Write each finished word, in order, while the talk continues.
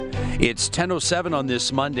It's 10:07 on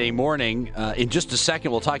this Monday morning. In just a second,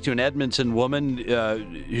 we'll talk to an Edmonton woman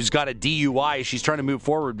who's got a DUI. She's trying to move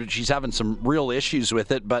forward, but she's having some real issues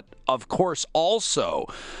with it. But, of course, also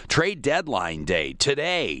trade deadline day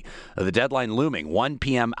today. The deadline looming, 1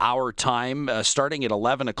 p.m. our time, starting at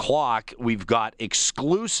 11 o'clock. We've got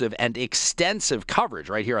exclusive and extensive coverage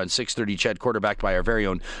right here on 630 CHED, quarterbacked by our very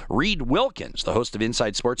own Reed Wilkins, the host of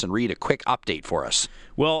Inside Sports. And Reed, a quick update for us.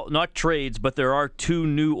 Well, not trades, but there are two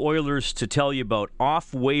new Oilers to tell you about.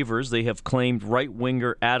 Off waivers, they have claimed right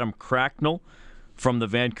winger Adam Cracknell from the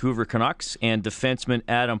Vancouver Canucks and defenseman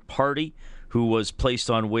Adam Party, who was placed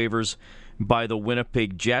on waivers by the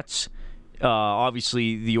Winnipeg Jets.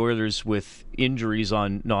 Obviously, the Oilers with injuries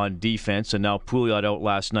on defense, and now Pouliot out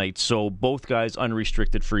last night. So both guys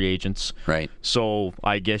unrestricted free agents. Right. So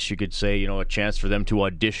I guess you could say, a chance for them to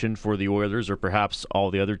audition for the Oilers or perhaps all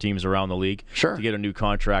the other teams around the league. Sure. To get a new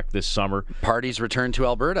contract this summer. Party's return to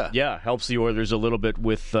Alberta. Yeah, helps the Oilers a little bit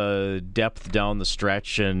with depth down the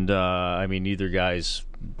stretch, and neither guy's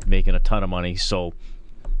making a ton of money, so.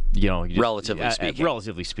 Relatively speaking.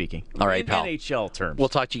 Relatively speaking. All right, in pal. NHL terms. We'll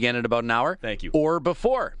talk to you again in about an hour. Thank you. Or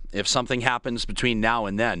before, if something happens between now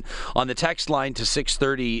and then. On the text line to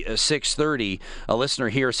 630, a listener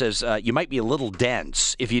here says, you might be a little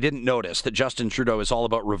dense if you didn't notice that Justin Trudeau is all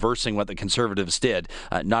about reversing what the Conservatives did.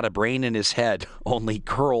 Not a brain in his head, only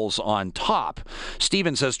curls on top.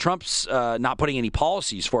 Steven says Trump's not putting any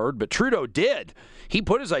policies forward, but Trudeau did. He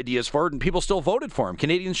put his ideas forward and people still voted for him.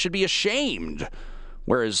 Canadians should be ashamed.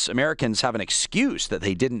 Whereas Americans have an excuse that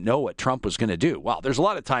they didn't know what Trump was going to do. Well, there's a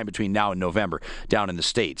lot of time between now and November down in the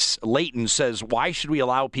States. Leighton says, why should we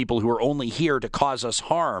allow people who are only here to cause us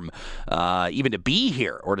harm, even to be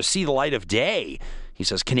here or to see the light of day? He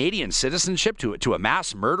says, Canadian citizenship to a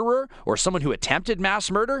mass murderer or someone who attempted mass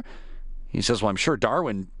murder? He says, well, I'm sure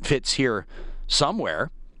Darwin fits here somewhere.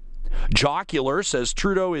 Jocular says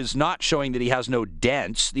Trudeau is not showing that he has no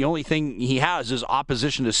dents. The only thing he has is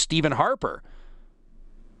opposition to Stephen Harper.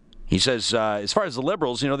 He says, as far as the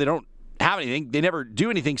Liberals, they don't have anything. They never do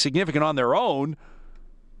anything significant on their own.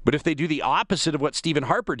 But if they do the opposite of what Stephen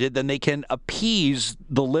Harper did, then they can appease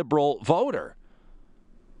the Liberal voter.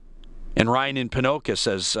 And Ryan in Pinoca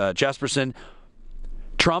says, Jespersen,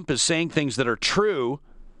 Trump is saying things that are true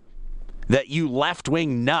that you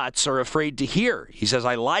left-wing nuts are afraid to hear. He says,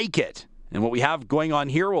 I like it. And what we have going on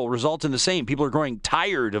here will result in the same. People are growing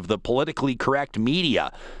tired of the politically correct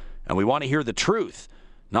media, and we want to hear the truth.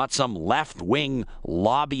 Not some left-wing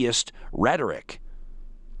lobbyist rhetoric.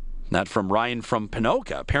 That from Ryan from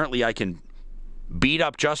Pinoca. Apparently I can beat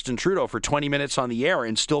up Justin Trudeau for 20 minutes on the air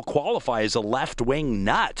and still qualify as a left-wing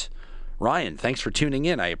nut. Ryan, thanks for tuning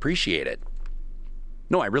in. I appreciate it.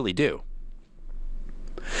 No, I really do.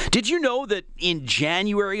 Did you know that in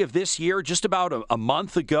January of this year, just about a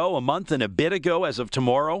month and a bit ago as of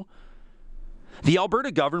tomorrow, the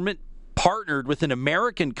Alberta government partnered with an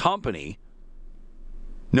American company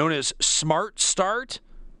known as Smart Start?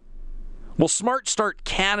 Well, Smart Start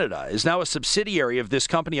Canada is now a subsidiary of this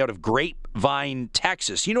company out of Grapevine,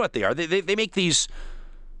 Texas. You know what they are. They make these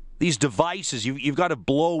devices. You've got to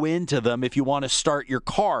blow into them if you want to start your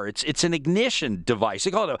car. It's an ignition device.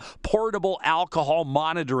 They call it a portable alcohol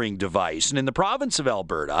monitoring device. And in the province of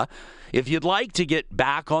Alberta, if you'd like to get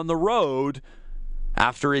back on the road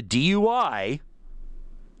after a DUI,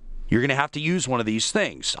 you're going to have to use one of these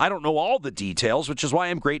things. I don't know all the details, which is why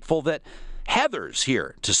I'm grateful that Heather's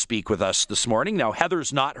here to speak with us this morning. Now,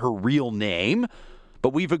 Heather's not her real name,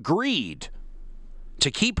 but we've agreed to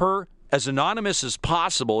keep her as anonymous as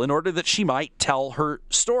possible in order that she might tell her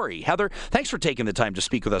story. Heather, thanks for taking the time to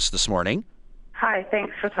speak with us this morning. Hi,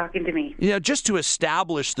 thanks for talking to me. Just to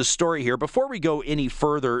establish the story here, before we go any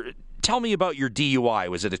further, tell me about your DUI.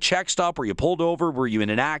 Was it a check stop? Were you pulled over? Were you in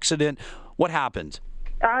an accident? What happened?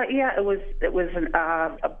 It was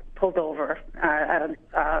pulled over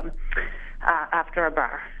after a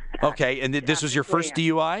bar. Okay, and this was your first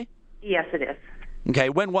DUI? Yes, it is. Okay,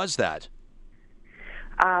 when was that?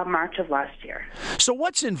 March of last year. So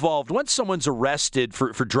what's involved once someone's arrested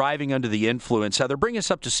for driving under the influence? Heather, bring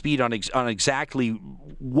us up to speed on exactly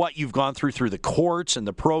what you've gone through the courts and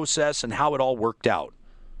the process and how it all worked out.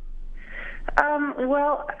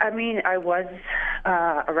 I was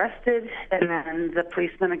arrested, and then the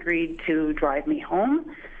policeman agreed to drive me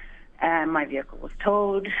home, and my vehicle was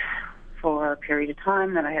towed for a period of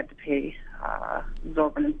time. Then I had to pay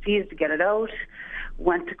exorbitant fees to get it out.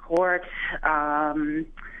 Went to court,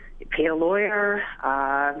 paid a lawyer,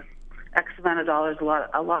 X amount of dollars, a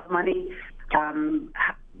lot of money,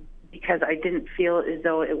 because I didn't feel as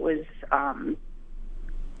though it was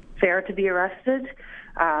fair to be arrested.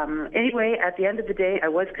 Anyway, at the end of the day, I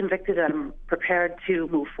was convicted. I'm prepared to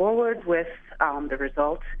move forward with the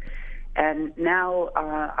results. And now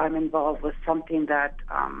I'm involved with something that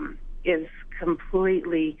is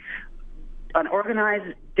completely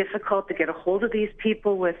unorganized, difficult to get a hold of these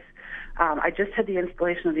people with. I just had the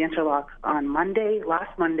installation of the interlock on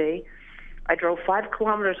last Monday. I drove 5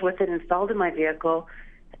 kilometers with it installed in my vehicle,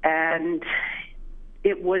 and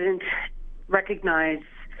it wouldn't recognize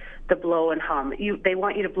the blow and hum. They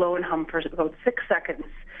want you to blow and hum for about 6 seconds,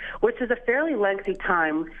 which is a fairly lengthy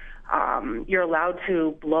time. You're allowed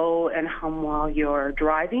to blow and hum while you're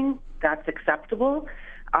driving. That's acceptable,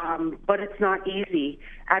 but it's not easy.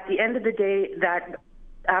 At the end of the day,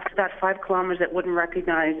 after that 5 kilometers that wouldn't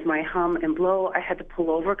recognize my hum and blow, I had to pull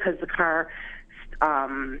over because the car,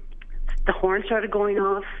 the horn started going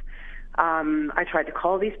off. I tried to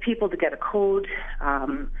call these people to get a code.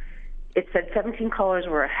 It said 17 callers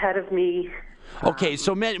were ahead of me. Okay,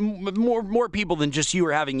 so more people than just you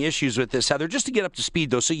are having issues with this, Heather. Just to get up to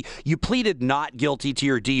speed, though, so you pleaded not guilty to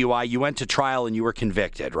your DUI. You went to trial and you were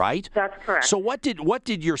convicted, right? That's correct. So what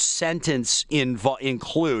did your sentence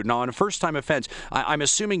include? Now, on a first-time offense, I'm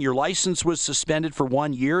assuming your license was suspended for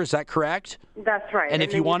 1 year. Is that correct? That's right. And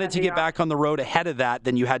if you wanted to get back on the road ahead of that,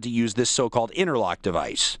 then you had to use this so-called interlock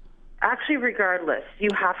device. Actually, regardless, you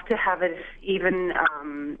have to have it even,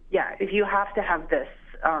 if you have to have this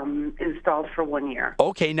installed for 1 year.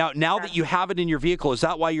 Okay, now that you have it in your vehicle, is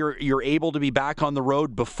that why you're able to be back on the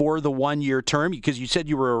road before the 1 year term? Because you said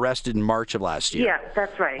you were arrested in March of last year. Yeah,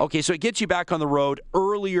 that's right. Okay, so it gets you back on the road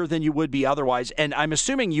earlier than you would be otherwise, and I'm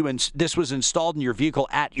assuming this was installed in your vehicle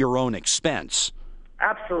at your own expense.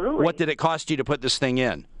 Absolutely. What did it cost you to put this thing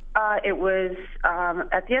in? It was,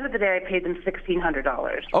 at the end of the day, I paid them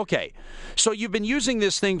 $1,600. Okay. So you've been using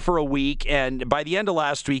this thing for a week, and by the end of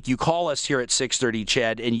last week, you call us here at 6:30,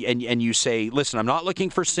 Ched, and you say, listen, I'm not looking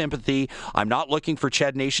for sympathy. I'm not looking for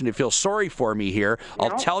Ched Nation to feel sorry for me here. No.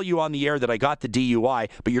 I'll tell you on the air that I got the DUI,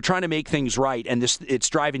 but you're trying to make things right, and it's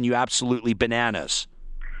driving you absolutely bananas.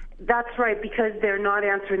 That's right, because they're not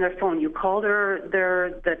answering their phone. You call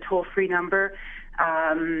the toll-free number.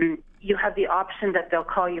 You have the option that they'll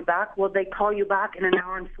call you back. Well, they call you back in an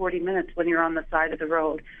hour and 40 minutes when you're on the side of the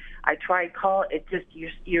road. I tried call. It just you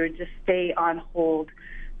just stay on hold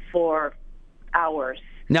for hours.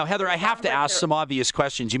 Now, Heather, I have to ask some obvious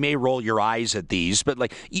questions. You may roll your eyes at these,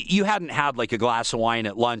 but you hadn't had a glass of wine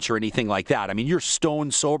at lunch or anything like that. I mean, you're stone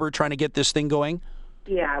sober trying to get this thing going?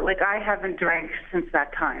 Yeah, I haven't drank since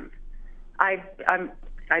that time. I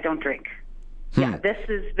don't drink. Yeah, this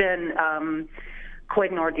has been quite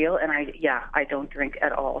an ordeal, and I don't drink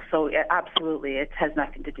at all. So absolutely, it has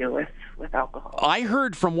nothing to do with alcohol. I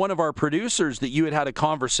heard from one of our producers that you had a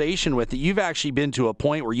conversation with, that you've actually been to a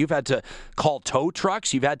point where you've had to call tow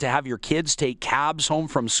trucks, you've had to have your kids take cabs home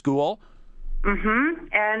from school. Mm-hmm.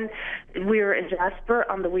 And we were in Jespersen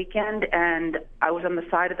on the weekend, and I was on the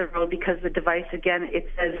side of the road because the device, again, it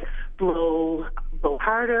says blow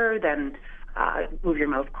harder, then move your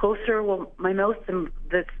mouth closer. Well, my mouth,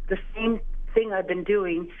 the same thing I've been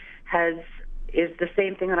doing is the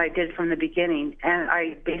same thing that I did from the beginning, and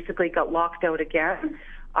I basically got locked out again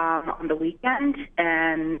on the weekend,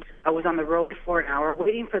 and I was on the road for an hour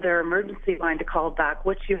waiting for their emergency line to call back,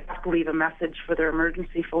 which you have to leave a message for their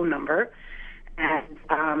emergency phone number,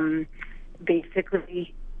 and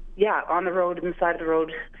basically, on the road, on the side of the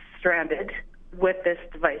road, stranded with this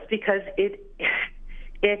device because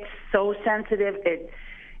it's so sensitive,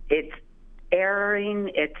 it's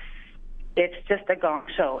erroring, it's just a gong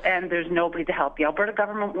show, and there's nobody to help. The Alberta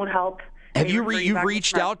government won't help. Have you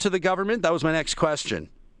reached out to the government? That was my next question.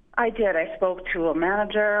 I did. I spoke to a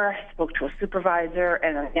manager, I spoke to a supervisor,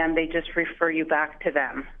 and again, they just refer you back to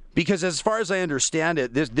them. Because as far as I understand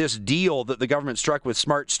it, this deal that the government struck with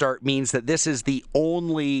Smart Start means that this is the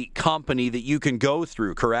only company that you can go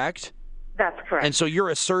through, correct? That's correct. And so your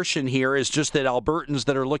assertion here is just that Albertans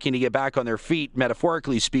that are looking to get back on their feet,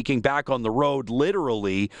 metaphorically speaking, back on the road,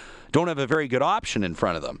 literally, don't have a very good option in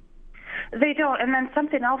front of them. They don't. And then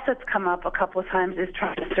something else that's come up a couple of times is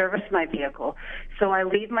trying to service my vehicle. So I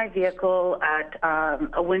leave my vehicle at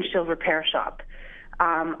a windshield repair shop.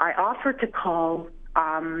 I offered to call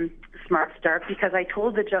Smart Start because I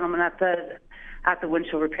told the gentleman at the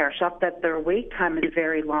windshield repair shop that their wait time is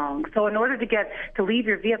very long. So in order to leave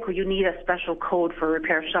your vehicle, you need a special code for a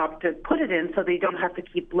repair shop to put it in so they don't have to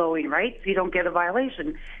keep blowing, right? So you don't get a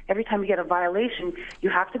violation. Every time you get a violation, you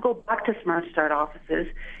have to go back to Smart Start offices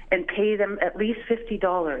and pay them at least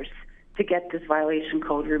 $50 to get this violation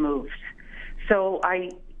code removed. So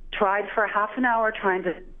I tried for half an hour trying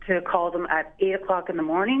to call them at 8 o'clock in the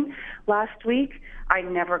morning last week. I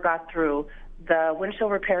never got through. the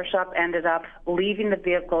windshield repair shop ended up leaving the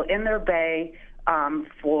vehicle in their bay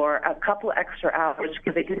for a couple extra hours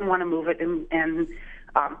because they didn't want to move it and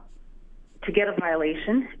to get a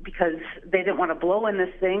violation because they didn't want to blow in this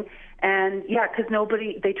thing. And yeah, because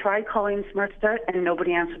they tried calling Smart Start and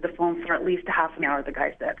nobody answered the phone for at least a half an hour, the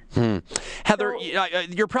guy said. Heather,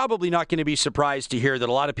 you're probably not going to be surprised to hear that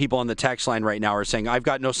a lot of people on the text line right now are saying, I've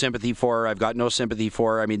got no sympathy for her, I've got no sympathy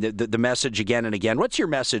for her. I mean, the message again and again. What's your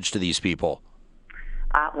message to these people?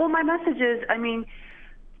 Well, my message is,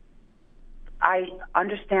 I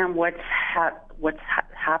understand what's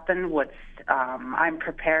happened, I'm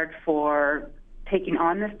prepared for taking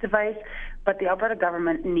on this device, but the Alberta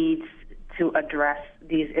government needs to address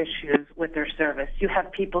these issues with their service. You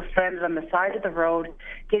have people stranded on the side of the road,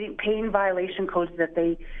 paying violation codes that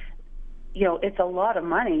it's a lot of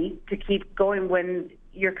money to keep going when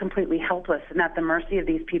you're completely helpless and at the mercy of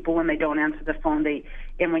these people when they don't answer the phone.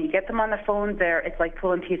 And when you get them on the phone, it's like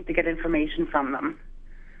pulling teeth to get information from them.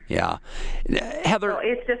 Yeah. Heather. So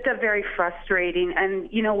it's just a very frustrating. And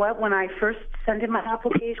you know what? When I first sent in my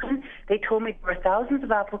application, they told me there were thousands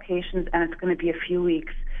of applications and it's going to be a few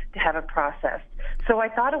weeks to have it processed. So I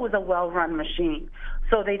thought it was a well-run machine.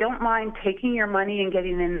 So they don't mind taking your money and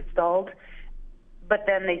getting it installed, but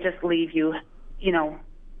then they just leave you,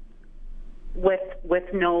 with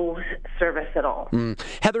no service at all.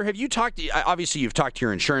 Heather, have you obviously you've talked to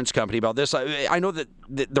your insurance company about this. I know that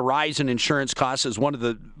the rise in insurance costs is one of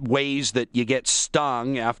the ways that you get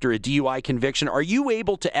stung after a DUI conviction. Are you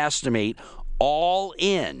able to estimate all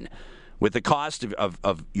in with the cost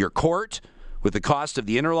of your court, with the cost of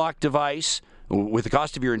the interlock device, with the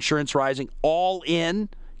cost of your insurance rising, all in?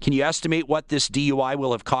 Can you estimate what this DUI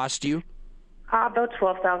will have cost you? About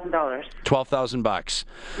 $12,000. $12,000 bucks.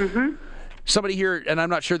 Mm-hmm. Somebody here, and I'm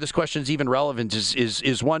not sure this question is even relevant,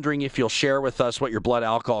 is wondering if you'll share with us what your blood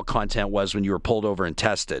alcohol content was when you were pulled over and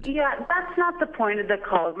tested. Yeah, that's not the point of the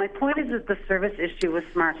call. My point is the service issue with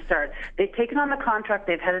Smart Start. They've taken on the contract.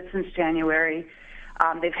 They've had it since January.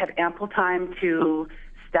 They've had ample time to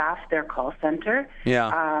staff their call center. Yeah.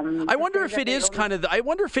 I wonder if it is part of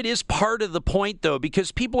the point, though,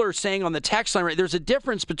 because people are saying on the text line, right, there's a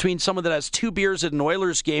difference between someone that has 2 beers at an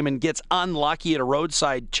Oilers game and gets unlucky at a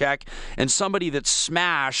roadside check and somebody that's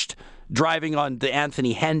smashed driving on the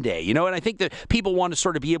Anthony Henday, and I think that people want to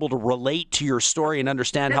sort of be able to relate to your story and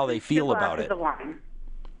understand how they feel about it. 2 glasses of wine.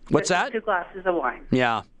 What's that? 2 glasses of wine.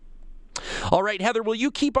 Yeah. All right, Heather, will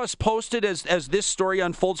you keep us posted as this story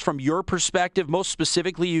unfolds from your perspective? Most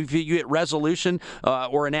specifically, if you get resolution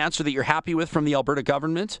or an answer that you're happy with from the Alberta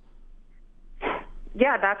government?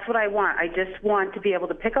 Yeah, that's what I want. I just want to be able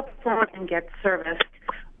to pick up the phone and get service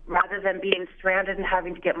rather than being stranded and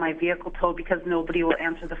having to get my vehicle towed because nobody will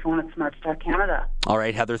answer the phone at Smart Start Canada. All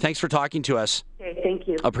right, Heather, thanks for talking to us. Okay, thank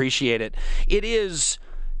you. Appreciate it. It is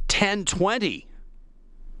 10:20,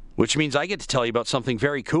 which means I get to tell you about something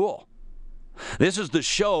very cool. This is the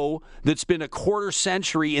show that's been a quarter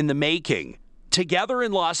century in the making. Together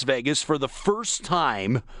in Las Vegas for the first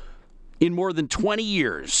time in more than 20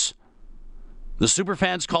 years. The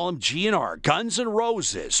superfans call him GNR, Guns N'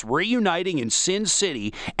 Roses, reuniting in Sin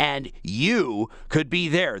City, and you could be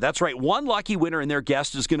there. That's right, one lucky winner and their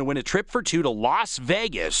guest is going to win a trip for 2 to Las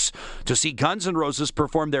Vegas to see Guns N' Roses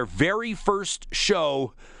perform their very first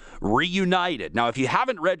show, Reunited. Now, if you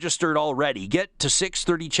haven't registered already, get to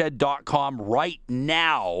 630ched.com right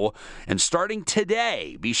now. And starting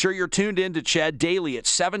today, be sure you're tuned in to Ched daily at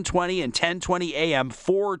 7:20 and 10:20 a.m.,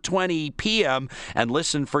 4:20 p.m., and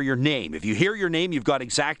listen for your name. If you hear your name, you've got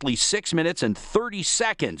exactly 6 minutes and 30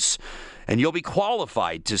 seconds, and you'll be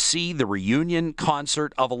qualified to see the reunion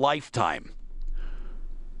concert of a lifetime.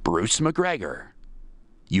 Bruce McGregor.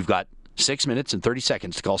 You've got 6 minutes and 30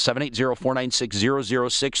 seconds to call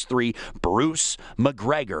 780-496-0063. Bruce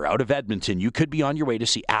McGregor out of Edmonton. You could be on your way to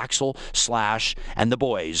see Axl, Slash, and the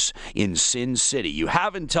boys in Sin City. You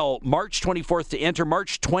have until March 24th to enter.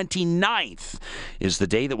 March 29th is the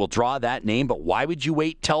day that will draw that name, but why would you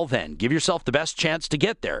wait till then? Give yourself the best chance to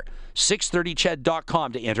get there.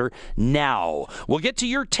 630ched.com to enter now. We'll get to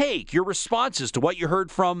your take, your responses to what you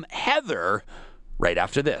heard from Heather right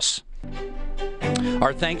after this.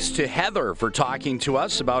 Our thanks to Heather for talking to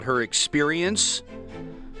us about her experience.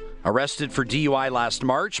 Arrested for DUI last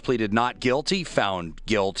March, pleaded not guilty, found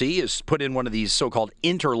guilty, is put in one of these so-called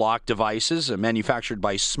interlock devices manufactured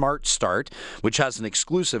by Smart Start, which has an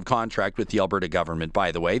exclusive contract with the Alberta government,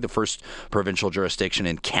 by the way, the first provincial jurisdiction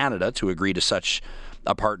in Canada to agree to such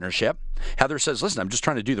a partnership. Heather says, listen, I'm just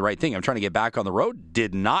trying to do the right thing. I'm trying to get back on the road.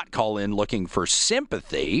 Did not call in looking for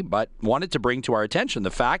sympathy, but wanted to bring to our attention the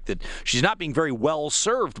fact that she's not being very well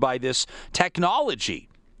served by this technology.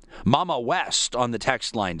 Mama West on the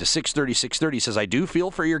text line to 630 says, I do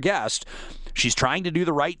feel for your guest. She's trying to do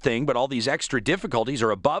the right thing, but all these extra difficulties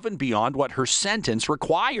are above and beyond what her sentence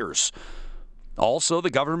requires. Also, the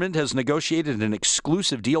government has negotiated an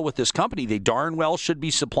exclusive deal with this company. They darn well should be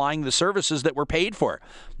supplying the services that were paid for.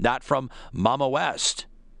 That from Mama West.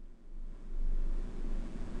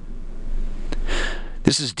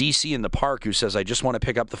 This is DC in the Park who says, I just want to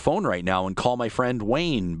pick up the phone right now and call my friend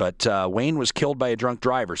Wayne, but Wayne was killed by a drunk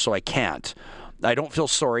driver, so I can't. I don't feel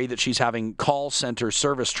sorry that she's having call center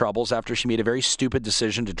service troubles after she made a very stupid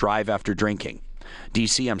decision to drive after drinking.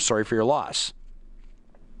 DC, I'm sorry for your loss.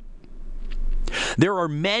 There are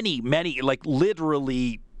many, like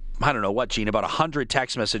literally, I don't know what, Gene, about 100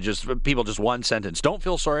 text messages, people just one sentence. Don't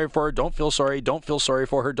feel sorry for her, don't feel sorry, don't feel sorry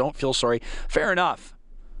for her, don't feel sorry. Fair enough.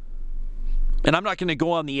 And I'm not going to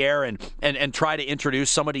go on the air and try to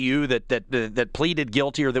introduce somebody to you that pleaded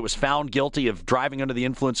guilty or that was found guilty of driving under the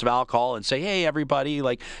influence of alcohol and say, hey, everybody,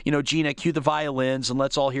 like, Gina, cue the violins and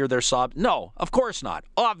let's all hear their sob. No, of course not.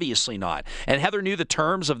 Obviously not. And Heather knew the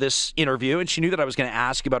terms of this interview, and she knew that I was going to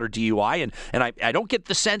ask about her DUI, and I don't get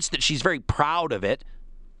the sense that she's very proud of it,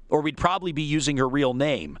 or we'd probably be using her real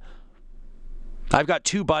name. I've got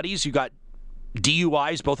two buddies who got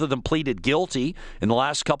DUIs. Both of them pleaded guilty in the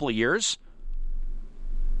last couple of years.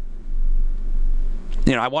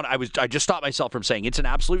 I just stopped myself from saying it's an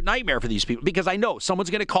absolute nightmare for these people, because I know someone's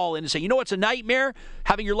going to call in and say, it's a nightmare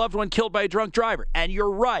having your loved one killed by a drunk driver. And you're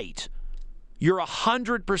right. You're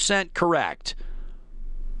 100% correct.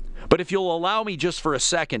 But if you'll allow me just for a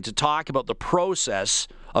second to talk about the process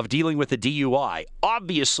of dealing with a DUI,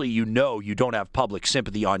 obviously you don't have public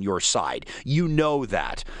sympathy on your side. You know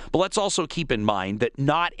that. But let's also keep in mind that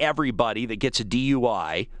not everybody that gets a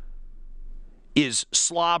DUI is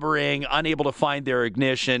slobbering, unable to find their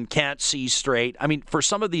ignition, can't see straight. I mean, for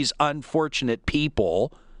some of these unfortunate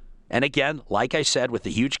people, and again, like I said, with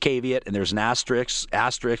the huge caveat, and there's an asterisk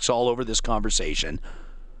all over this conversation,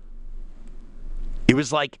 it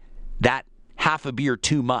was like that half a beer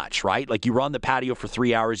too much, right? Like you were on the patio for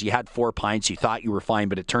 3 hours, you had 4 pints, you thought you were fine,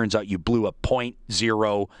 but it turns out you blew a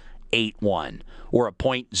 .081 or a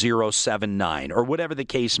 .079 or whatever the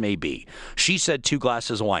case may be. She said 2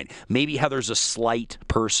 glasses of wine. Maybe Heather's a slight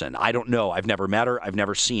person. I don't know. I've never met her. I've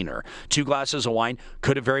never seen her. 2 glasses of wine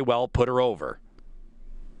could have very well put her over.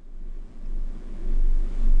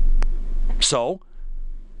 So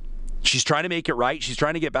she's trying to make it right. She's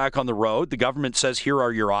trying to get back on the road. The government says here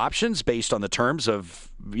are your options based on the terms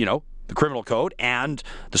of, the criminal code and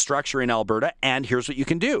the structure in Alberta, and here's what you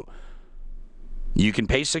can do. You can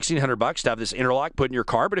pay $1,600 to have this interlock put in your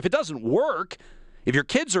car, but if it doesn't work, if your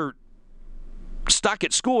kids are stuck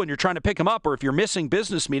at school and you're trying to pick them up, or if you're missing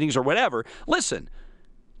business meetings or whatever, listen,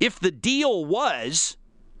 if the deal was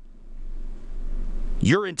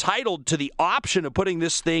you're entitled to the option of putting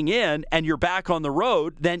this thing in and you're back on the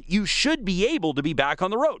road, then you should be able to be back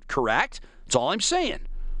on the road, correct? That's all I'm saying.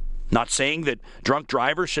 Not saying that drunk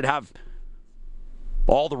drivers should have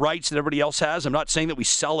all the rights that everybody else has. I'm not saying that we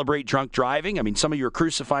celebrate drunk driving. I mean, some of you are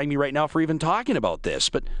crucifying me right now for even talking about this,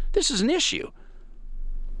 but this is an issue.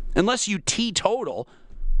 Unless you teetotal,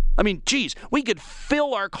 I mean, geez, we could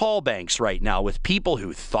fill our call banks right now with people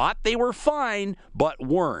who thought they were fine but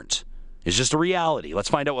weren't. It's just a reality. Let's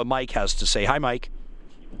find out what Mike has to say. Hi, Mike.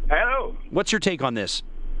 Hello. What's your take on this?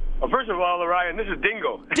 Well, first of all, Ryan, this is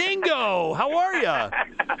Dingo. Dingo! How are you?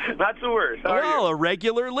 Not the worst. How are you? A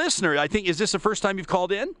regular listener. I think, is this the first time you've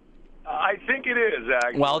called in? I think it is,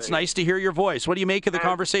 actually. Well, it's nice to hear your voice. What do you make of the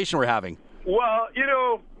conversation we're having? Well,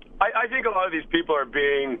 I think a lot of these people are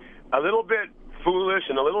being a little bit foolish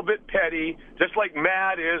and a little bit petty, just like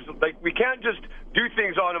Matt is. Like, we can't just do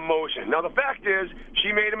things on emotion. Now, the fact is,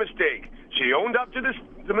 she made a mistake. She owned up to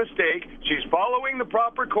the mistake. She's following the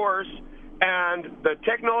proper course, and the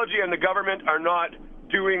technology and the government are not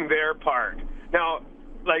doing their part. Now,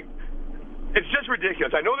 it's just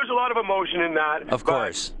ridiculous. I know there's a lot of emotion in that. Of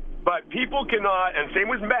course. But people cannot, and same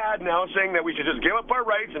with Mad now, saying that we should just give up our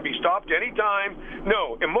rights and be stopped any time.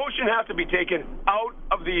 No, emotion has to be taken out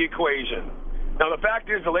of the equation. Now, the fact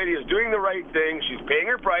is, the lady is doing the right thing. She's paying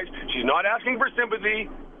her price. She's not asking for sympathy,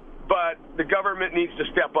 but the government needs to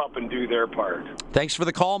step up and do their part. Thanks for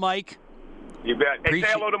the call, Mike. You bet. Hey, say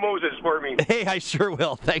hello to Moses for me. Hey, I sure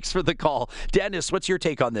will. Thanks for the call. Dennis, what's your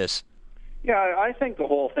take on this? Yeah, I think the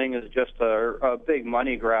whole thing is just a big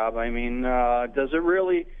money grab. I mean, does it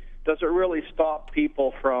really stop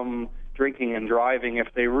people from drinking and driving? If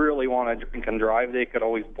they really want to drink and drive, they could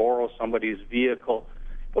always borrow somebody's vehicle.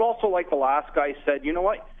 But also, like the last guy said, you know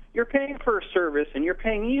what? You're paying for a service, and you're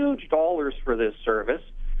paying huge dollars for this service.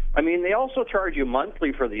 I mean, they also charge you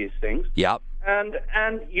monthly for these things. Yep.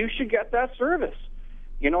 and you should get that service.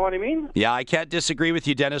 You know what I mean? Yeah, I can't disagree with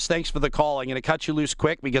you, Dennis. Thanks for the call. I'm going to cut you loose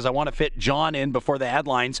quick because I want to fit John in before the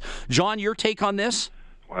headlines. John, your take on this?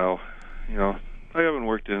 Well, I haven't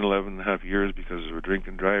worked in 11 and a half years because of a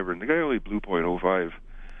drinking driver, and the guy only blew .05.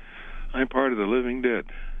 I'm part of the living dead.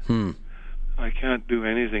 I can't do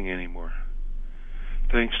anything anymore,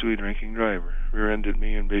 thanks to a drinking driver. Rear-ended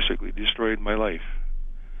me and basically destroyed my life.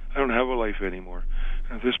 I don't have a life anymore.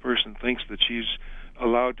 And if this person thinks that she's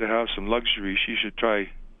allowed to have some luxury, she should try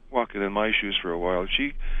walking in my shoes for a while. If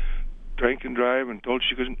she drank and drive and told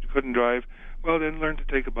she couldn't drive, well, then learn to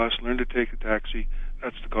take a bus, learn to take a taxi.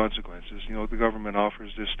 That's the consequences. The government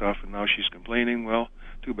offers this stuff, and now she's complaining. Well,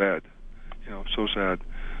 too bad. So sad.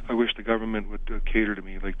 I wish the government would cater to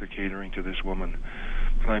me like they're catering to this woman.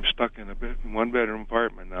 And I'm stuck in a one-bedroom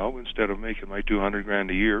apartment now instead of making my $200,000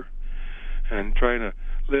 a year and trying to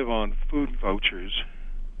live on food vouchers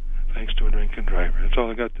thanks to a drinking driver. That's all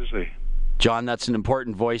I got to say. John, that's an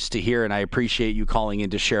important voice to hear, and I appreciate you calling in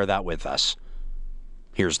to share that with us.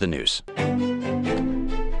 Here's the news.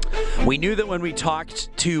 We knew that when we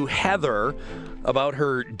talked to Heather about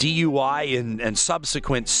her DUI and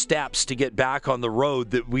subsequent steps to get back on the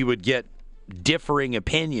road that we would get differing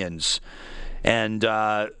opinions. And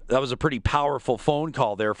that was a pretty powerful phone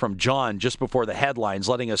call there from John just before the headlines,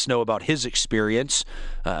 letting us know about his experience,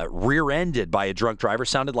 rear-ended by a drunk driver.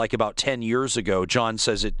 Sounded like about 10 years ago. John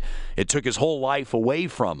says it took his whole life away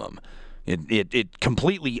from him. It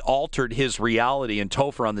completely altered his reality. And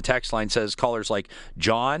Topher on the text line says, callers like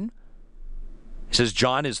John, he says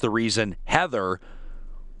John is the reason Heather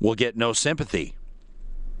will get no sympathy.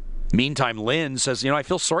 Meantime, Lynn says, I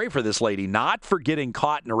feel sorry for this lady, not for getting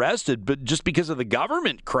caught and arrested, but just because of the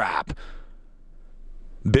government crap.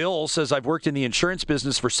 Bill says, I've worked in the insurance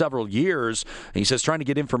business for several years. And he says, trying to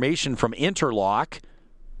get information from Interlock.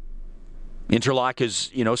 Interlock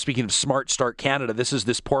is, speaking of Smart Start Canada, this is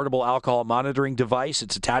this portable alcohol monitoring device.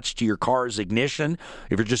 It's attached to your car's ignition,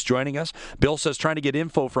 if you're just joining us. Bill says trying to get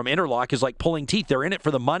info from Interlock is like pulling teeth. They're in it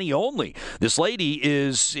for the money only. This lady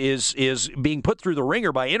is being put through the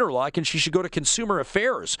ringer by Interlock, and she should go to Consumer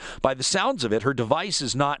Affairs. By the sounds of it, her device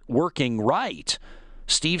is not working right.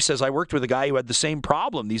 Steve says, I worked with a guy who had the same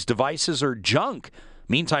problem. These devices are junk.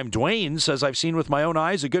 Meantime, Dwayne says, I've seen with my own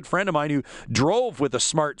eyes a good friend of mine who drove with a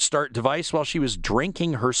Smart Start device while she was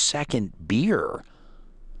drinking her second beer.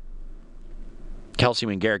 Kelsey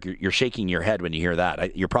McGarrick, you're shaking your head when you hear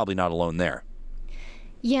that. You're probably not alone there.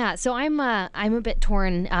 Yeah, so I'm a bit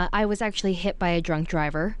torn. I was actually hit by a drunk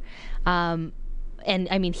driver. And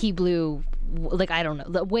I mean, he blew,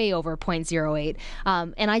 way over .08.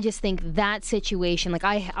 And I just think that situation,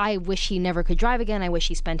 I wish he never could drive again. I wish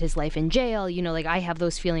he spent his life in jail. I have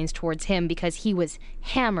those feelings towards him because he was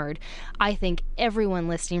hammered. I think everyone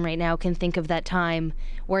listening right now can think of that time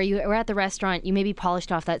where you were at the restaurant, you maybe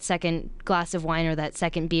polished off that second glass of wine or that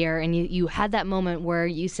second beer, and you had that moment where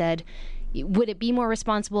you said, would it be more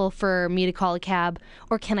responsible for me to call a cab,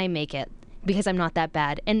 or can I make it? Because I'm not that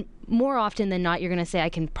bad. And more often than not, you're going to say, I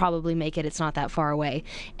can probably make it. It's not that far away.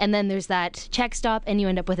 And then there's that check stop, and you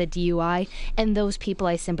end up with a DUI. And those people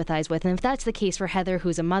I sympathize with. And if that's the case for Heather,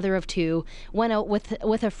 who's a mother of two, went out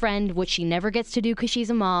with a friend, which she never gets to do because she's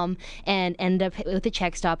a mom, and ended up with a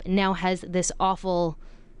check stop, now has this awful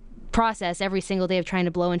process every single day of trying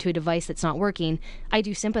to blow into a device that's not working, I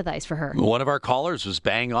do sympathize for her. One of our callers was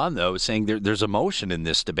bang on, though, saying there's emotion in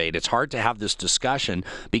this debate. It's hard to have this discussion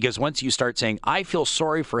because once you start saying, I feel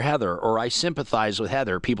sorry for Heather or I sympathize with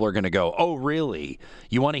Heather, people are going to go, oh, really?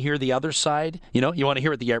 You want to hear the other side? You want to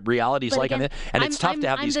hear what the reality's like on it? And it's tough to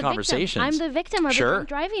have these conversations. I'm the victim of a drunk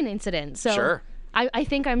driving incident. So sure. I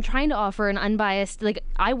think I'm trying to offer an unbiased,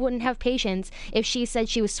 I wouldn't have patience if she said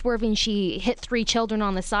she was swerving, she hit 3 children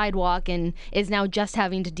on the sidewalk and is now just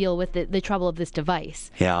having to deal with the trouble of this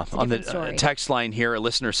device. Yeah, on the text line here, a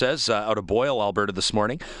listener says, out of Boyle, Alberta this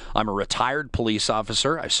morning, I'm a retired police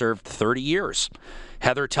officer. I served 30 years.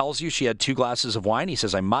 Heather tells you she had 2 glasses of wine. He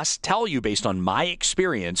says, I must tell you, based on my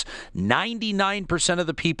experience, 99% of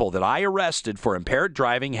the people that I arrested for impaired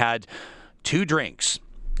driving had 2 drinks.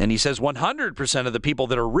 And he says 100% of the people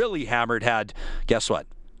that are really hammered had, guess what,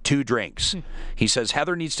 2 drinks. He says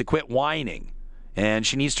Heather needs to quit whining, and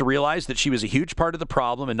she needs to realize that she was a huge part of the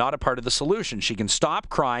problem and not a part of the solution. She can stop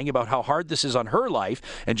crying about how hard this is on her life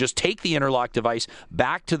and just take the Interlock device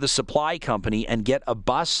back to the supply company and get a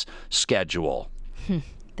bus schedule.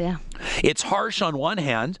 Yeah. It's harsh on one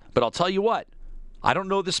hand, but I'll tell you what, I don't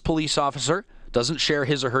know this police officer, doesn't share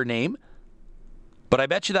his or her name, but I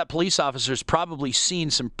bet you that police officer's probably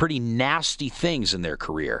seen some pretty nasty things in their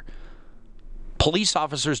career. police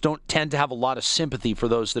officers don't tend to have a lot of sympathy for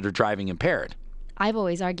those that are driving impaired. I've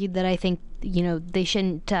always argued that I think, they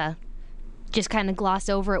shouldn't just kind of gloss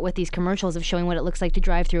over it with these commercials of showing what it looks like to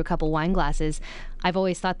drive through a couple wine glasses. I've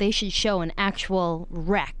always thought they should show an actual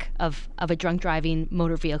wreck of a drunk driving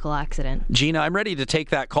motor vehicle accident. Gina, I'm ready to take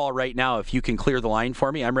that call right now. If you can clear the line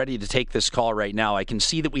for me, I'm ready to take this call right now. I can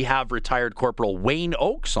see that we have retired Corporal Wayne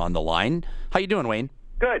Oakes on the line. How you doing, Wayne?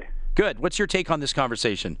 Good. Good. What's your take on this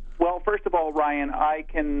conversation? Well, first of all, Ryan, I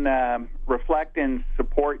can reflect and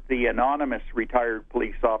support the anonymous retired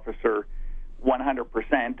police officer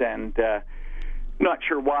 100%, and not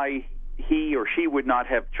sure why he or she would not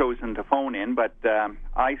have chosen to phone in, but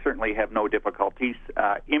I certainly have no difficulties.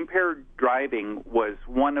 Impaired driving was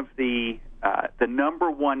one of the number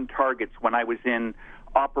one targets when I was in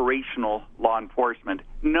operational law enforcement.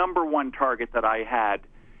 Number one target that I had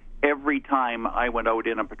every time I went out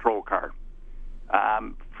in a patrol car.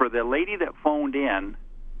 For the lady that phoned in,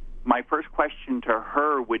 my first question to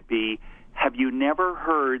her would be, have you never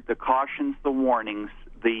heard the cautions, the warnings,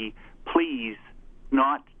 the pleas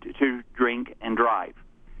not to drink and drive?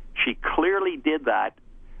 She clearly did that.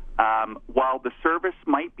 While the service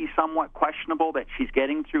might be somewhat questionable that she's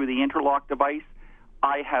getting through the interlock device,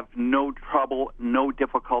 I have no trouble, no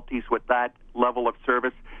difficulties with that level of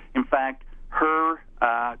service. In fact, her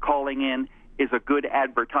calling in is a good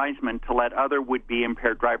advertisement to let other would-be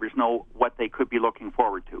impaired drivers know what they could be looking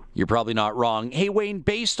forward to. You're probably not wrong. Hey, Wayne,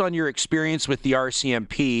 based on your experience with the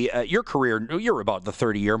RCMP, your career, you're about the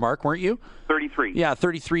 30-year mark, weren't you? 33. Yeah,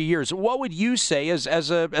 33 years. What would you say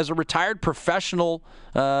as a retired professional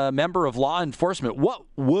member of law enforcement, what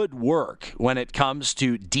would work when it comes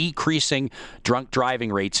to decreasing drunk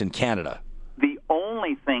driving rates in Canada? The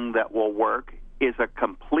only thing that will work is a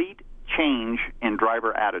complete change in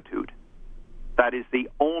driver attitude. That is the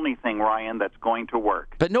only thing, Ryan, that's going to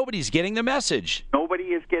work. But nobody's getting the message. Nobody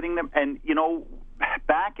is getting them. And,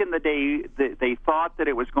 back in the day, they thought that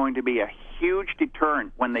it was going to be a huge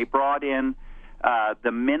deterrent when they brought in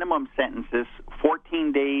the minimum sentences,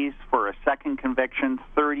 14 days for a second conviction,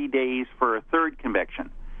 30 days for a third conviction.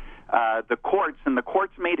 The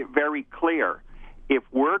courts made it very clear, if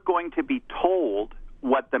we're going to be told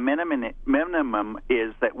what the minimum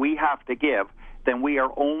is that we have to give, then we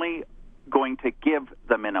are only going to give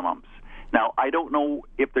the minimums. Now, I don't know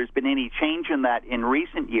if there's been any change in that in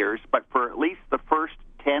recent years, but for at least the first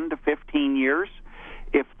 10 to 15 years,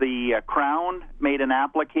 if the Crown made an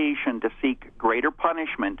application to seek greater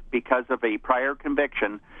punishment because of a prior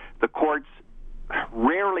conviction, the courts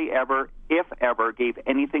rarely ever, if ever, gave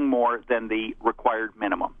anything more than the required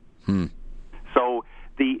minimum. So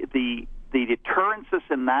the deterrences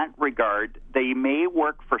in that regard, they may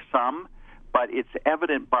work for some, but it's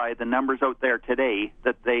evident by the numbers out there today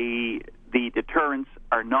that the deterrents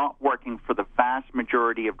are not working for the vast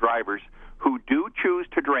majority of drivers who do choose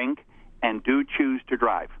to drink and do choose to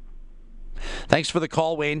drive. Thanks for the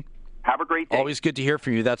call, Wayne. Have a great day. Always good to hear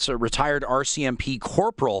from you. That's a retired RCMP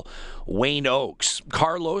Corporal Wayne Oakes.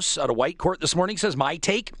 Carlos out of Whitecourt this morning says, my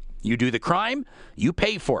take, you do the crime, you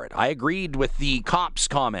pay for it. I agreed with the cops'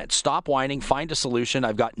 comment. Stop whining, find a solution.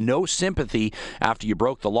 I've got no sympathy after you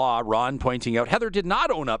broke the law. Ron pointing out Heather did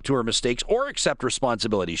not own up to her mistakes or accept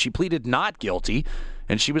responsibility. She pleaded not guilty,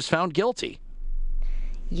 and she was found guilty.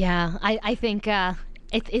 Yeah, I think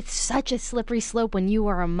it's such a slippery slope when you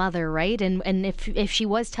are a mother, right? And if she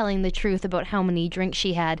was telling the truth about how many drinks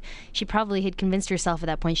she had, she probably had convinced herself at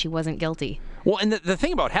that point she wasn't guilty. Well, and the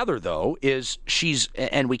thing about Heather, though, is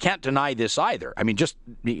and we can't deny this either. I mean, just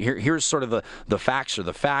here's sort of the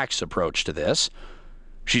facts approach to this.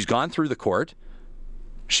 She's gone through the court.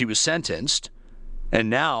 She was sentenced. And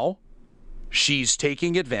now she's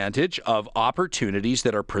taking advantage of opportunities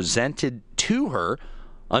that are presented to her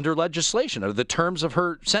under legislation, under the terms of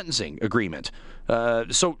her sentencing agreement.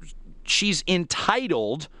 So she's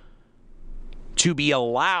entitled to be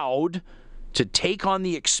allowed to take on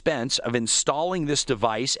the expense of installing this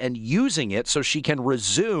device and using it so she can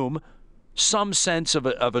resume some sense of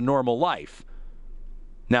a normal life.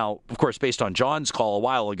 Now, of course, based on John's call a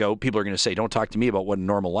while ago, people are going to say, don't talk to me about what a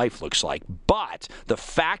normal life looks like. But the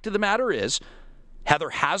fact of the matter is, Heather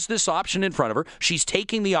has this option in front of her. She's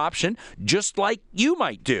taking the option just like you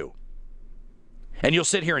might do. And you'll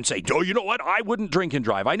sit here and say, oh, you know what? I wouldn't drink and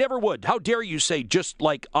drive. I never would. How dare you say just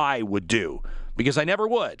like I would do? Because I never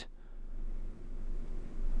would.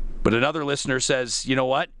 But another listener says, you know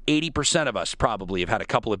what? 80% of us probably have had a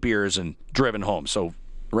couple of beers and driven home. So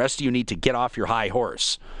the rest of you need to get off your high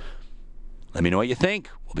horse. Let me know what you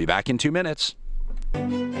think. We'll be back in 2 minutes.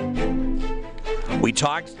 We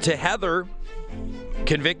talked to Heather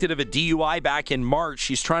Convicted of a DUI back in March.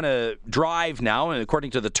 She's trying to drive now, and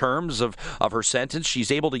according to the terms of her sentence,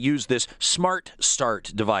 she's able to use this Smart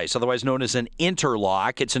Start device, otherwise known as an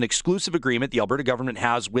interlock. It's an exclusive agreement the Alberta government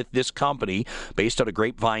has with this company based out of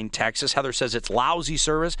Grapevine, Texas. Heather says it's lousy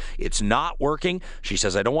service. It's not working. She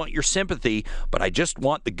says, I don't want your sympathy, but I just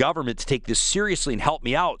want the government to take this seriously and help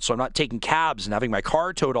me out so I'm not taking cabs and having my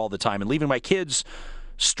car towed all the time and leaving my kids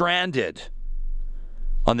stranded.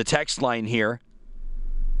 On the text line here,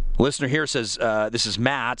 listener here says, this is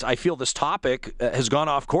Matt, I feel this topic has gone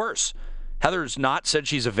off course. Heather's not said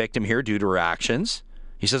she's a victim here due to her actions.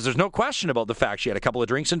 He says there's no question about the fact she had a couple of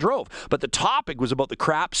drinks and drove, but the topic was about the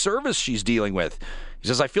crap service she's dealing with. He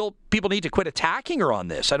says, I feel people need to quit attacking her on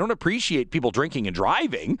this. I don't appreciate people drinking and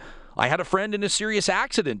driving. I had a friend in a serious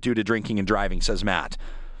accident due to drinking and driving, says Matt.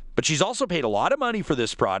 But she's also paid a lot of money for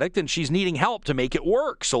this product, and she's needing help to make it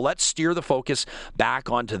work. So let's steer the focus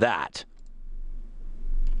back onto that.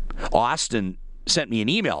 Austin sent me an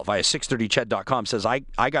email via 630ched.com, says, I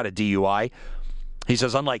got a DUI. He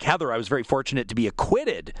says, unlike Heather, I was very fortunate to be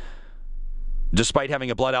acquitted, despite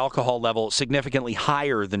having a blood alcohol level significantly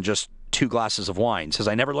higher than just 2 glasses of wine. Says,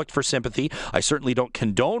 I never looked for sympathy. I certainly don't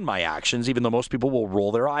condone my actions, even though most people will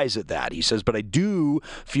roll their eyes at that. He says, but I do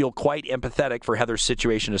feel quite empathetic for Heather's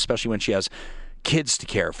situation, especially when she has kids to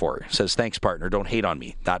care for. Says, thanks, partner. Don't hate on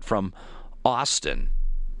me. That from Austin.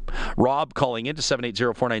 Rob calling in to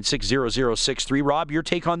 780-496-0063. Rob, your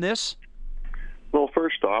take on this? Well,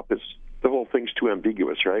 first off, the whole thing's too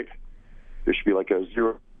ambiguous, right? There should be like a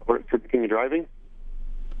 0 for drinking and driving.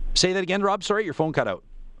 Say that again, Rob. Sorry, your phone cut out.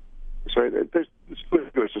 Sorry, it's just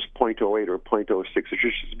 0.08 or 0.06. There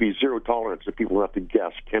should be zero tolerance if people have to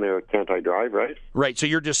guess, can't I drive, right? Right, so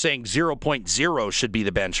you're just saying 0.0 should be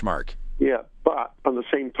the benchmark. Yeah, but on the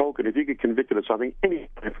same token, if you get convicted of something, any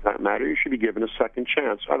time for that matter, you should be given a second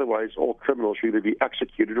chance. Otherwise, all criminals should either be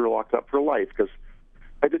executed or locked up for life, because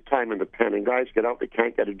I did time in the pen, and guys get out, they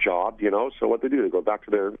can't get a job, so what they do, they go back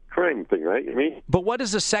to their crime thing, right? You mean? But what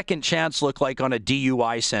does a second chance look like on a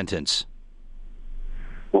DUI sentence?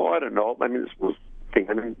 Well, I don't know. I mean, this was thing,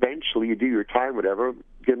 and eventually you do your time, whatever,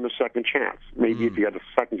 give them a second chance. Maybe if you had a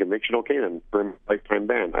second conviction, okay, then for a lifetime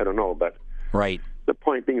ban. I don't know, but right. The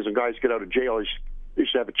point being is when guys get out of jail, they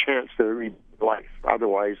should have a chance to read life.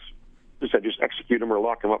 Otherwise, just execute them or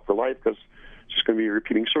lock them up for life, because it's just going to be a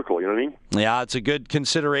repeating circle, you know what I mean? Yeah, it's a good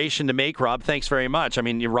consideration to make, Rob. Thanks very much. I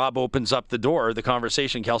mean, Rob opens up the door, the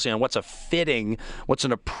conversation, Kelsey, on what's an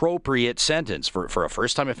appropriate sentence for a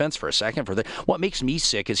first-time offense, for a second, What makes me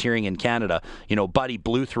sick is hearing in Canada, buddy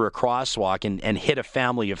blew through a crosswalk and hit a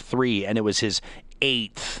family of 3, and it was his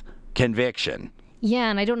 8th conviction.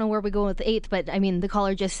 Yeah, and I don't know where we go with the 8th, but I mean, the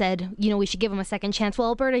caller just said, we should give him a second chance. Well,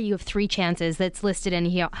 Alberta, you have 3 chances. That's listed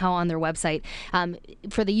anyhow on their website.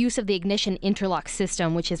 For the use of the ignition interlock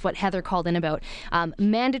system, which is what Heather called in about.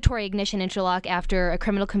 Mandatory ignition interlock after a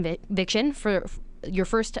criminal conviction for your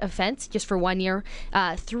first offense, just for 1 year,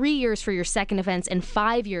 3 years for your second offense, and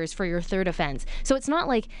 5 years for your third offense. So it's not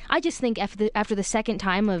like, I just think after the second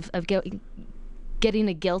time of getting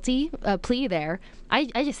a guilty plea there, I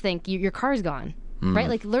just think your car's gone. Right?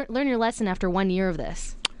 Like, learn your lesson after 1 year of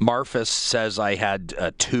this. Marfus says I had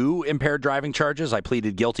 2 impaired driving charges. I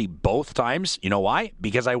pleaded guilty both times. You know why?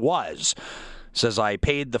 Because I was. Says I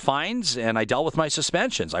paid the fines and I dealt with my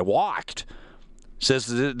suspensions. I walked. Says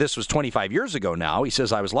this was 25 years ago now. He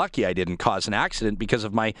says I was lucky I didn't cause an accident because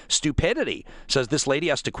of my stupidity. Says this lady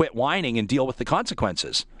has to quit whining and deal with the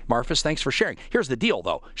consequences. Marfus, thanks for sharing. Here's the deal,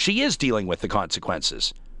 though. She is dealing with the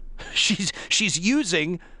consequences. She's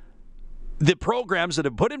using the programs that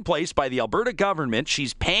have put in place by the Alberta government.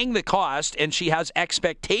 She's paying the cost, and she has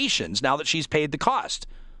expectations now that she's paid the cost.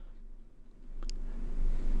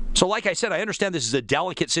 So like I said, I understand this is a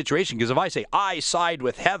delicate situation, because if I say, I side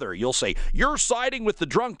with Heather, you'll say, you're siding with the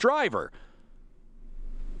drunk driver.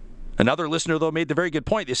 Another listener, though, made the very good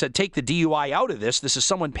point. They said, take the DUI out of this. This is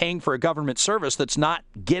someone paying for a government service that's not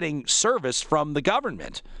getting service from the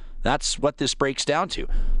government. That's what this breaks down to.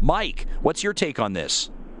 Mike, what's your take on this?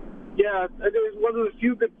 Yeah, there's one of the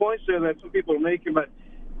few good points there that some people are making, but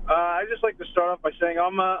I just like to start off by saying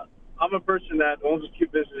I'm a person that owns a few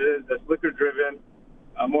businesses that's liquor-driven,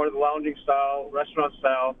 more of the lounging style, restaurant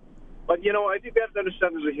style. But, I think we have to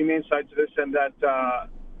understand there's a humane side to this, and that, if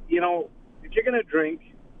you're going to drink,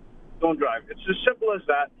 don't drive. It's as simple as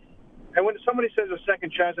that. And when somebody says a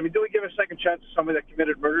second chance, do we give a second chance to somebody that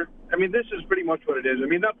committed murder? This is pretty much what it is.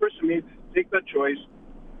 That person made to take that choice.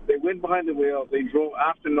 They went behind the wheel. They drove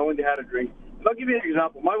after knowing they had a drink. And I'll give you an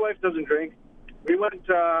example. My wife doesn't drink. We went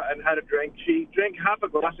and had a drink. She drank half a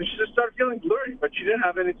glass, and she just started feeling blurry, but she didn't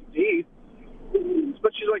have anything to eat.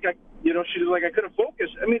 But she's she's like, I couldn't focus.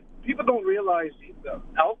 I mean, people don't realize the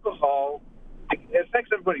alcohol, it affects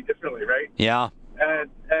everybody differently, right? Yeah. And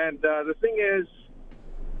the thing is,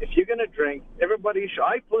 if you're going to drink,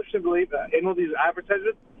 I personally believe that in all these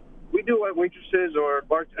advertisements, we do what waitresses or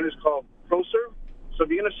bartenders call pro-serve. So if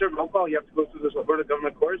you're going to serve alcohol, you have to go through this Alberta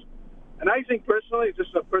government course. And I think personally, it's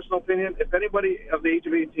just a personal opinion, if anybody of the age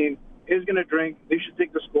of 18 is going to drink, they should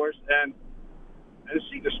take this course and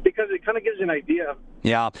see this, because it kind of gives you an idea.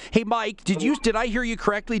 Yeah. Hey, Mike, did I hear you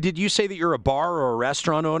correctly? Did you say that you're a bar or a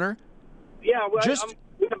restaurant owner? Yeah, well,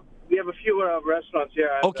 we have a few restaurants,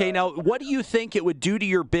 yeah. Okay, now, what do you think it would do to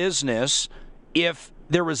your business if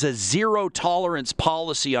there was a zero-tolerance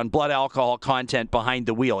policy on blood alcohol content behind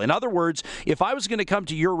the wheel? In other words, if I was going to come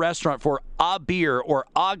to your restaurant for a beer or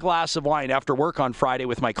a glass of wine after work on Friday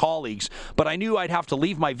with my colleagues, but I knew I'd have to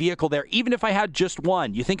leave my vehicle there, even if I had just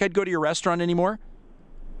one, you think I'd go to your restaurant anymore?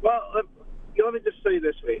 Well, let me just say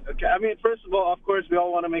this way, okay? I mean, first of all, of course, we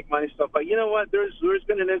all want to make money stuff, but you know what? There's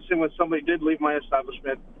been an incident when somebody did leave my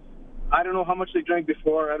establishment. I don't know how much they drank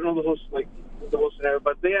before. I don't know the whole scenario,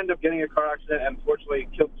 but they end up getting a car accident and unfortunately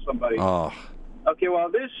killed somebody. Oh. Okay,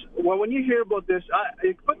 when you hear about this,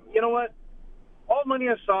 you know what? All money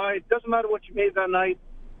aside, doesn't matter what you made that night.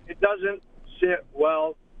 It doesn't sit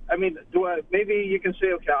well. I mean, maybe you can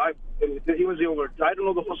say, okay, he was over. I don't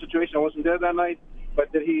know the whole situation. I wasn't there that night,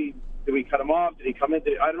 but did we cut him off? Did he come in?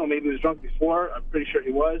 I don't know. Maybe he was drunk before. I'm pretty sure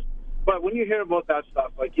he was. But when you hear about that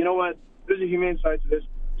stuff, like, you know what? There's a humane side to this.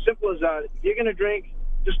 Simple as that. If you're going to drink,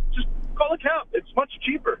 just call a cab. It's much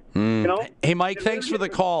cheaper. You know? Hey, Mike, thanks for the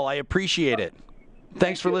call. I appreciate it.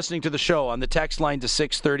 Thanks for listening to the show. On the text line to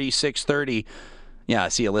 630. Yeah, I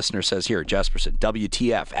see a listener says here, Jespersen,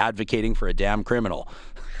 WTF, advocating for a damn criminal.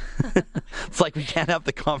 It's like we can't have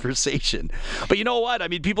the conversation. But you know what? I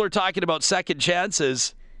mean, people are talking about second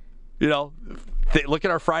chances. You know, look at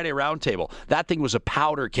our Friday roundtable. That thing was a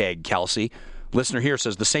powder keg, Kelsey. Listener here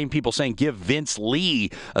says the same people saying give Vince Lee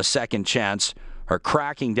a second chance are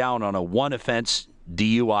cracking down on a one-offense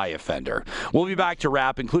DUI offender. We'll be back to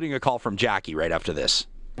wrap, including a call from Jackie right after this.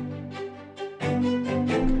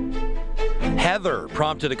 Heather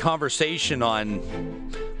prompted a conversation on,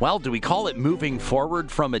 well, do we call it moving forward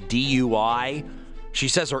from a DUI? She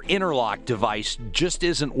says her interlock device just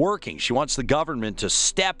isn't working. She wants the government to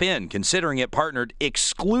step in, considering it partnered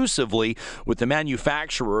exclusively with the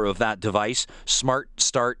manufacturer of that device, Smart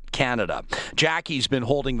Start Canada. Jackie's been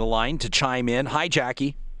holding the line to chime in. Hi,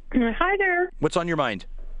 Jackie. Hi there. What's on your mind?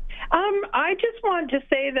 I just want to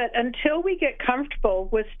say that until we get comfortable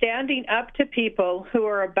with standing up to people who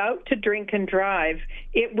are about to drink and drive,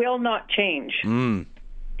 it will not change.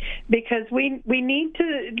 Because we need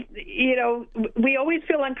to, you know, we always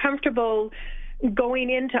feel uncomfortable going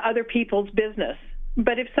into other people's business.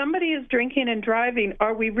 But if somebody is drinking and driving,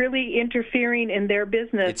 are we really interfering in their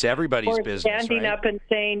business? It's everybody's or business, standing right? up and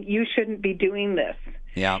saying, you shouldn't be doing this.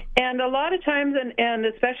 Yeah. And a lot of times, and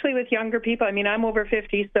especially with younger people, I mean, I'm over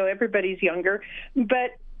 50, so everybody's younger,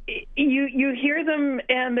 but you hear them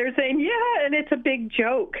and they're saying, yeah, and it's a big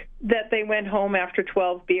joke that they went home after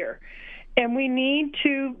 12 beer. And we need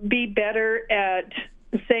to be better at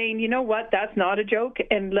saying, you know what, that's not a joke,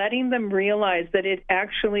 and letting them realize that it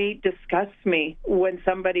actually disgusts me when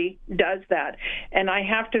somebody does that. And I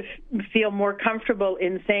have to feel more comfortable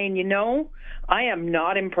in saying, you know, I am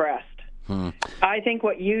not impressed. I think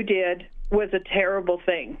what you did was a terrible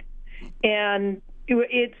thing. And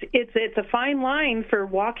it's a fine line for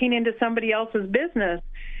walking into somebody else's business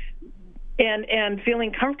and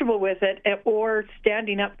feeling comfortable with it, or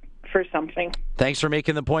standing up for something. Thanks for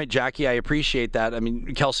making the point, Jackie. I appreciate that. I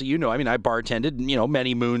mean, Kelsey, you know, I bartended,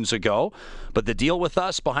 many moons ago, but the deal with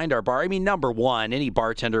us behind our bar, number one, any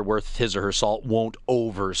bartender worth his or her salt won't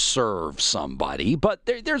overserve somebody, but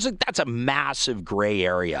that's a massive gray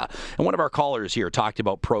area. And one of our callers here talked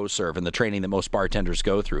about ProServe and the training that most bartenders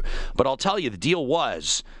go through. But I'll tell you, the deal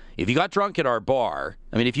was, if you got drunk at our bar,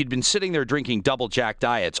 if you'd been sitting there drinking double Jack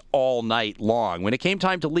diets all night long, when it came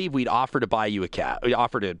time to leave, we'd offer to buy you a cab. We'd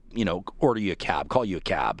offer to, order you a cab, call you a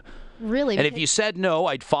cab. Really? And if you said no,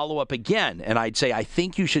 I'd follow up again, and I'd say, I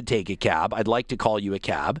think you should take a cab. I'd like to call you a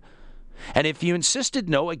cab. And if you insisted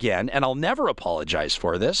no again, and I'll never apologize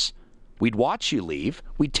for this, we'd watch you leave,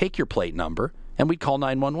 we'd take your plate number, and we'd call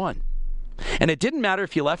 911. And it didn't matter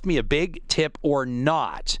if you left me a big tip or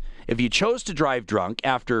not. If you chose to drive drunk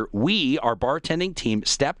after we, our bartending team,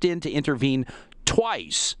 stepped in to intervene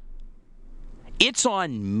twice, it's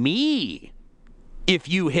on me if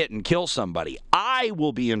you hit and kill somebody. I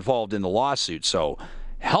will be involved in the lawsuit, so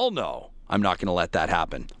hell no, I'm not going to let that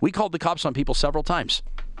happen. We called the cops on people several times.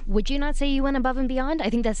 Would you not say you went above and beyond? I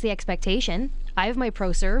think that's the expectation. I have my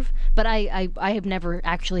pro serve, but I have never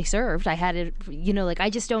actually served. I had it, I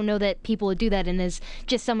just don't know that people would do that. And as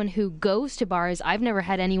just someone who goes to bars, I've never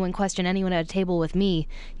had anyone question anyone at a table with me,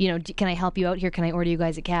 can I help you out here? Can I order you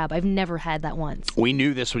guys a cab? I've never had that once. We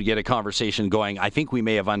knew this would get a conversation going. I think we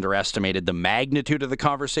may have underestimated the magnitude of the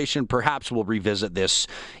conversation. Perhaps we'll revisit this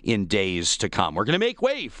in days to come. We're going to make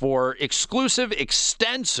way for exclusive,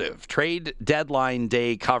 extensive trade deadline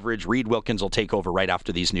day coverage. Reed Wilkins will take over right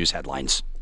after these news headlines.